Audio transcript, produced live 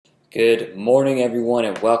Good morning, everyone,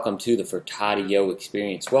 and welcome to the Furtado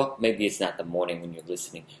Experience. Well, maybe it's not the morning when you're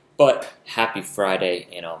listening, but happy Friday.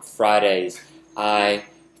 And on Fridays, I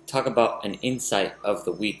talk about an insight of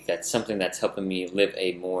the week. That's something that's helping me live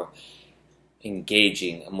a more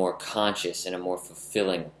engaging, a more conscious, and a more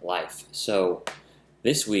fulfilling life. So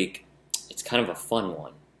this week, it's kind of a fun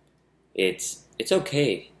one. It's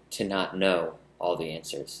okay to not know all the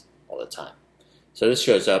answers all the time. So this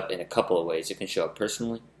shows up in a couple of ways. It can show up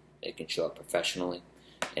personally. It can show up professionally.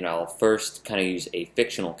 And I'll first kind of use a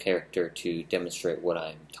fictional character to demonstrate what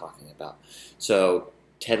I'm talking about. So,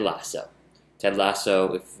 Ted Lasso. Ted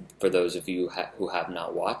Lasso, for those of you who have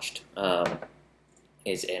not watched,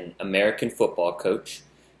 is an American football coach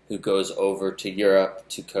who goes over to Europe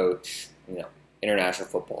to coach, international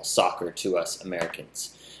football, soccer to us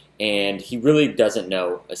Americans. And he really doesn't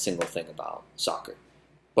know a single thing about soccer.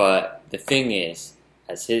 But the thing is,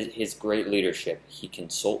 as his great leadership, he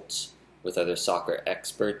consults with other soccer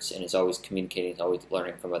experts and is always communicating, always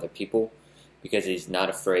learning from other people because he's not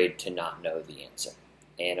afraid to not know the answer.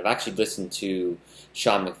 And I've actually listened to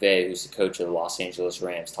Sean McVay, who's the coach of the Los Angeles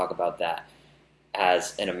Rams, talk about that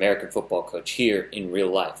as an American football coach here in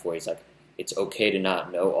real life, where he's like, it's okay to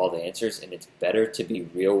not know all the answers, and it's better to be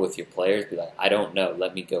real with your players, be like, I don't know,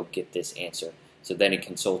 let me go get this answer. So then he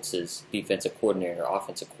consults his defensive coordinator,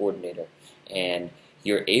 offensive coordinator, and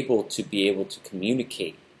you're able to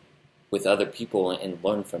communicate with other people and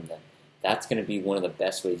learn from them. That's going to be one of the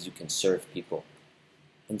best ways you can serve people.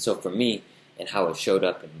 And so for me, and how it showed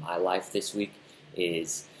up in my life this week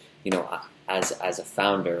is, as a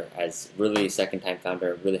founder, as really a second-time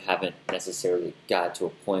founder, I really haven't necessarily got to a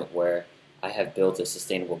point where I have built a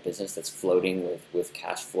sustainable business that's floating with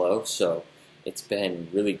cash flow. So it's been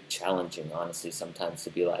really challenging, honestly, sometimes to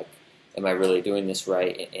be like, am I really doing this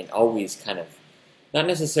right? And always kind of not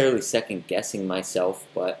necessarily second guessing myself,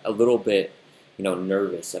 but a little bit,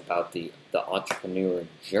 nervous about the entrepreneur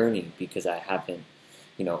journey because I haven't,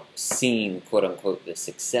 seen quote unquote the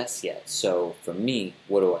success yet. So for me,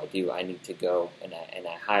 what do? I need to go and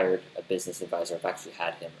I hired a business advisor. I've actually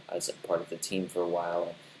had him as a part of the team for a while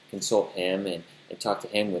and consult him and talk to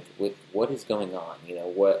him with what is going on,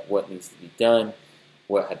 what needs to be done,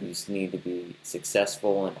 what habits need to be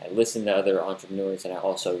successful. And I listen to other entrepreneurs, and I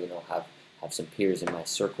also, have some peers in my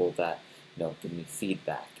circle that, give me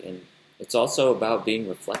feedback. And it's also about being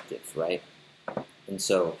reflective, right? And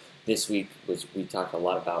so this week we talked a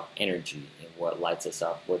lot about energy and what lights us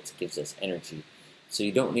up, what gives us energy. So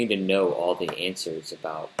you don't need to know all the answers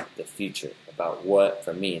about the future, about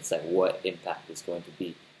for me, it's like what impact is going to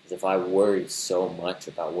be. Because if I worry so much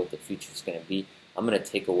about what the future is going to be, I'm going to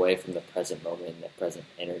take away from the present moment and the present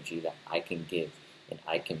energy that I can give and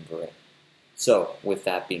I can bring. So with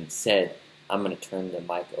that being said, I'm going to turn the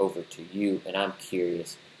mic over to you, and I'm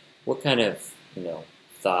curious, what kind of,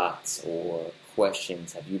 thoughts or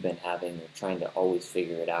questions have you been having or trying to always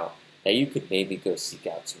figure it out that you could maybe go seek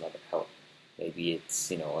out some other help? Maybe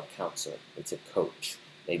it's, a counselor, it's a coach,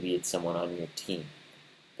 maybe it's someone on your team.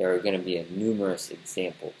 There are going to be numerous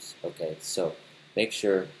examples, okay? So make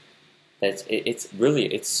sure that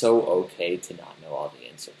it's so okay to not know all the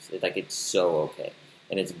answers. It's so okay.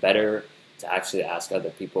 And it's better to actually ask other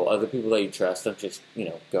people that you trust. Don't just,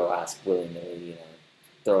 go ask willy-nilly,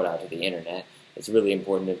 throw it out to the internet. It's really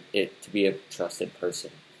important to be a trusted person.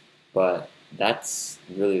 But that's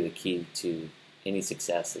really the key to any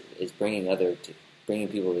success is bringing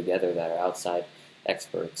people together that are outside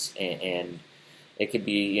experts. And it could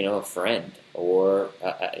be, a friend or,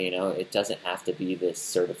 it doesn't have to be this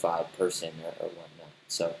certified person or whatnot.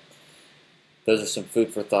 So those are some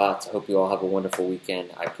food for thoughts. I hope you all have a wonderful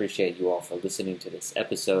weekend. I appreciate you all for listening to this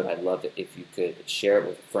episode. I'd love it if you could share it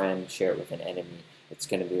with a friend, share it with an enemy. It's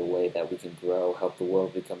going to be a way that we can grow, help the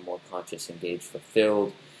world become more conscious, engaged,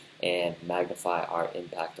 fulfilled, and magnify our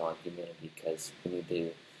impact on humanity because we need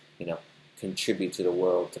to, contribute to the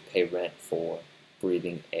world to pay rent for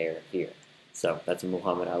breathing air here. So that's a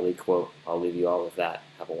Muhammad Ali quote. I'll leave you all with that.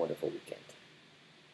 Have a wonderful weekend.